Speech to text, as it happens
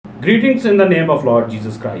Greetings in the name of Lord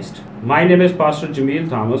Jesus Christ. My name is Pastor Jamil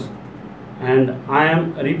Thomas and I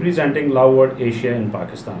am representing loveworldasia in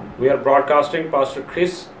Pakistan. We are broadcasting Pastor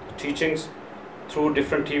Chris' teachings through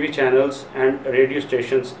different TV channels and radio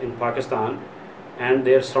stations in Pakistan and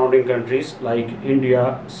their surrounding countries like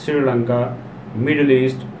India, Sri Lanka, Middle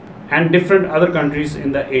East and different other countries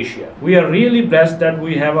in the Asia. We are really blessed that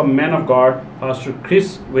we have a man of God, Pastor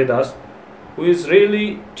Chris, with us, who is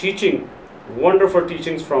really teaching wonderful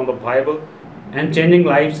teachings from the Bible and changing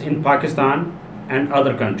lives in Pakistan and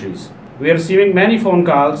other countries. We are receiving many phone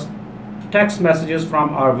calls, text messages from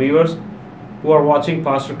our viewers who are watching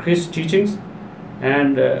Pastor Chris' teachings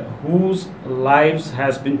and whose lives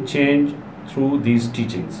has been changed through these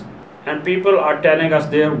teachings. And people are telling us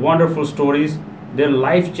their wonderful stories, their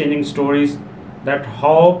life-changing stories, that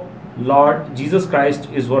how Lord Jesus Christ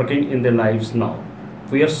is working in their lives now.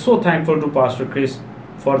 We are so thankful to Pastor Chris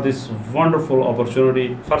for this wonderful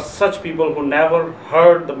opportunity for such people who never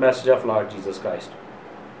heard the message of Lord Jesus Christ.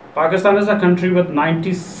 Pakistan is a country with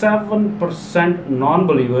 97%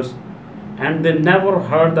 non-believers and they never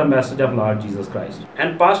heard the message of Lord Jesus Christ.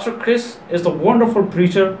 And Pastor Chris is the wonderful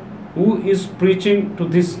preacher who is preaching to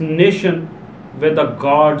this nation with the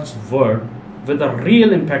God's word, with a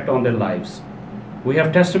real impact on their lives. We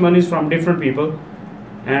have testimonies from different people.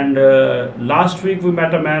 And last week we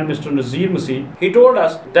met a man, Mr. Nazir Masih. He told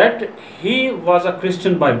us that he was a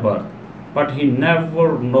Christian by birth, but he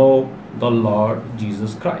never know the Lord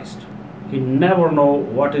Jesus Christ. He never know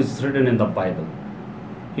what is written in the Bible.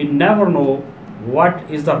 He never know what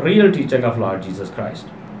is the real teaching of Lord Jesus Christ.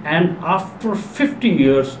 And after 50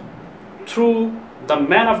 years, through the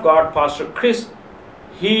man of God, Pastor Chris,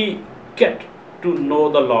 he get to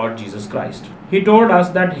know the Lord Jesus Christ. He told us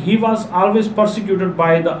that he was always persecuted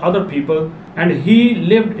by the other people and he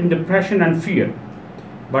lived in depression and fear.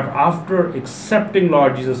 But after accepting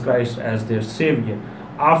Lord Jesus Christ as their Savior,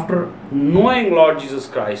 after knowing Lord Jesus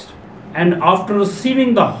Christ, and after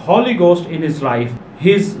receiving the Holy Ghost in his life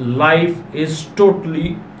is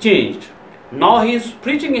totally changed. Now he is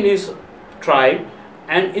preaching in his tribe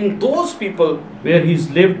and in those people where he's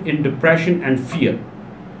lived in depression and fear.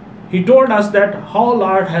 He told us that how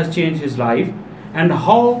Lord has changed his life and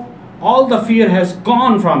how all the fear has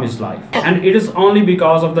gone from his life. And it is only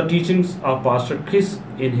because of the teachings of Pastor Chris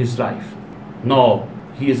in his life. No,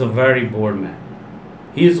 he is a very bold man.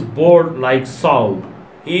 He is bold like Saul.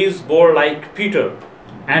 He is bold like Peter.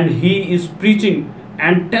 And he is preaching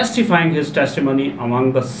and testifying his testimony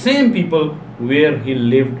among the same people where he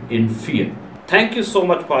lived in fear. Thank you so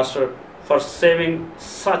much, Pastor, for saving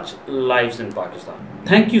such lives in Pakistan.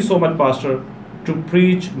 Thank you so much, Pastor, to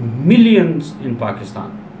preach millions in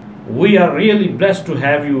Pakistan. We are really blessed to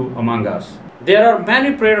have you among us. There are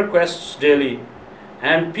many prayer requests daily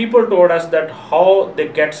and people told us that how they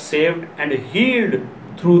get saved and healed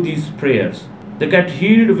through these prayers. They get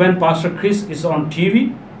healed when Pastor Chris is on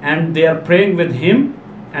TV and they are praying with him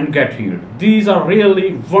and get healed. These are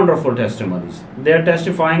really wonderful testimonies. They are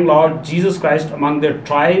testifying Lord Jesus Christ among their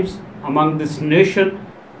tribes, among this nation,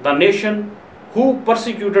 the nation who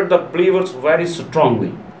persecuted the believers very strongly,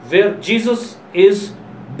 where Jesus is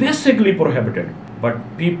basically prohibited.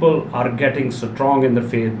 But people are getting strong in their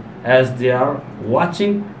faith as they are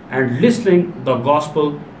watching and listening the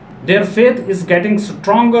gospel. Their faith is getting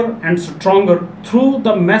stronger and stronger through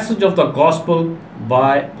the message of the gospel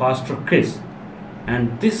by Pastor Chris.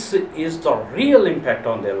 And this is the real impact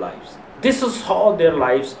on their lives. This is how their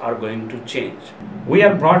lives are going to change. We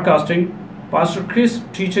are broadcasting Pastor Chris'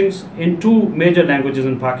 teachings in two major languages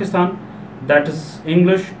in Pakistan, that is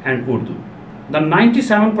English and Urdu. The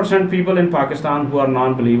 97% people in Pakistan who are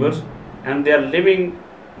non-believers and they are living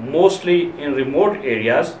mostly in remote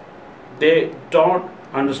areas, they don't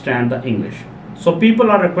understand the English. So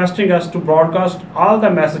people are requesting us to broadcast all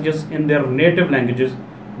the messages in their native languages,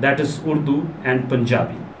 that is Urdu and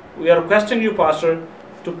Punjabi. We are requesting you, Pastor,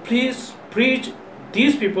 to please preach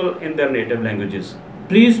these people in their native languages.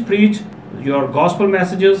 Please preach your gospel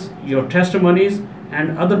messages, your testimonies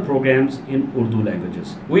and other programs in Urdu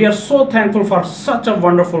languages. We are so thankful for such a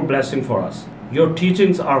wonderful blessing for us. Your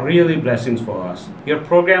teachings are really blessings for us. Your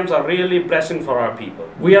programs are really blessing for our people.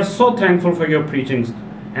 We are so thankful for your preachings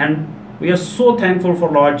and we are so thankful for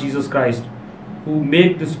Lord Jesus Christ who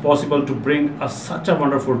made this possible to bring us such a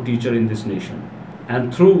wonderful teacher in this nation.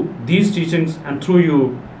 And through these teachings and through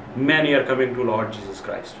you, many are coming to Lord Jesus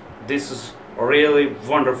Christ. This is really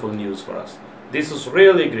wonderful news for us. This is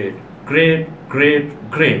really great. Great,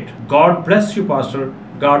 great, great. God bless you, Pastor.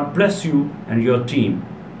 God bless you and your team.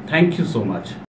 Thank you so much.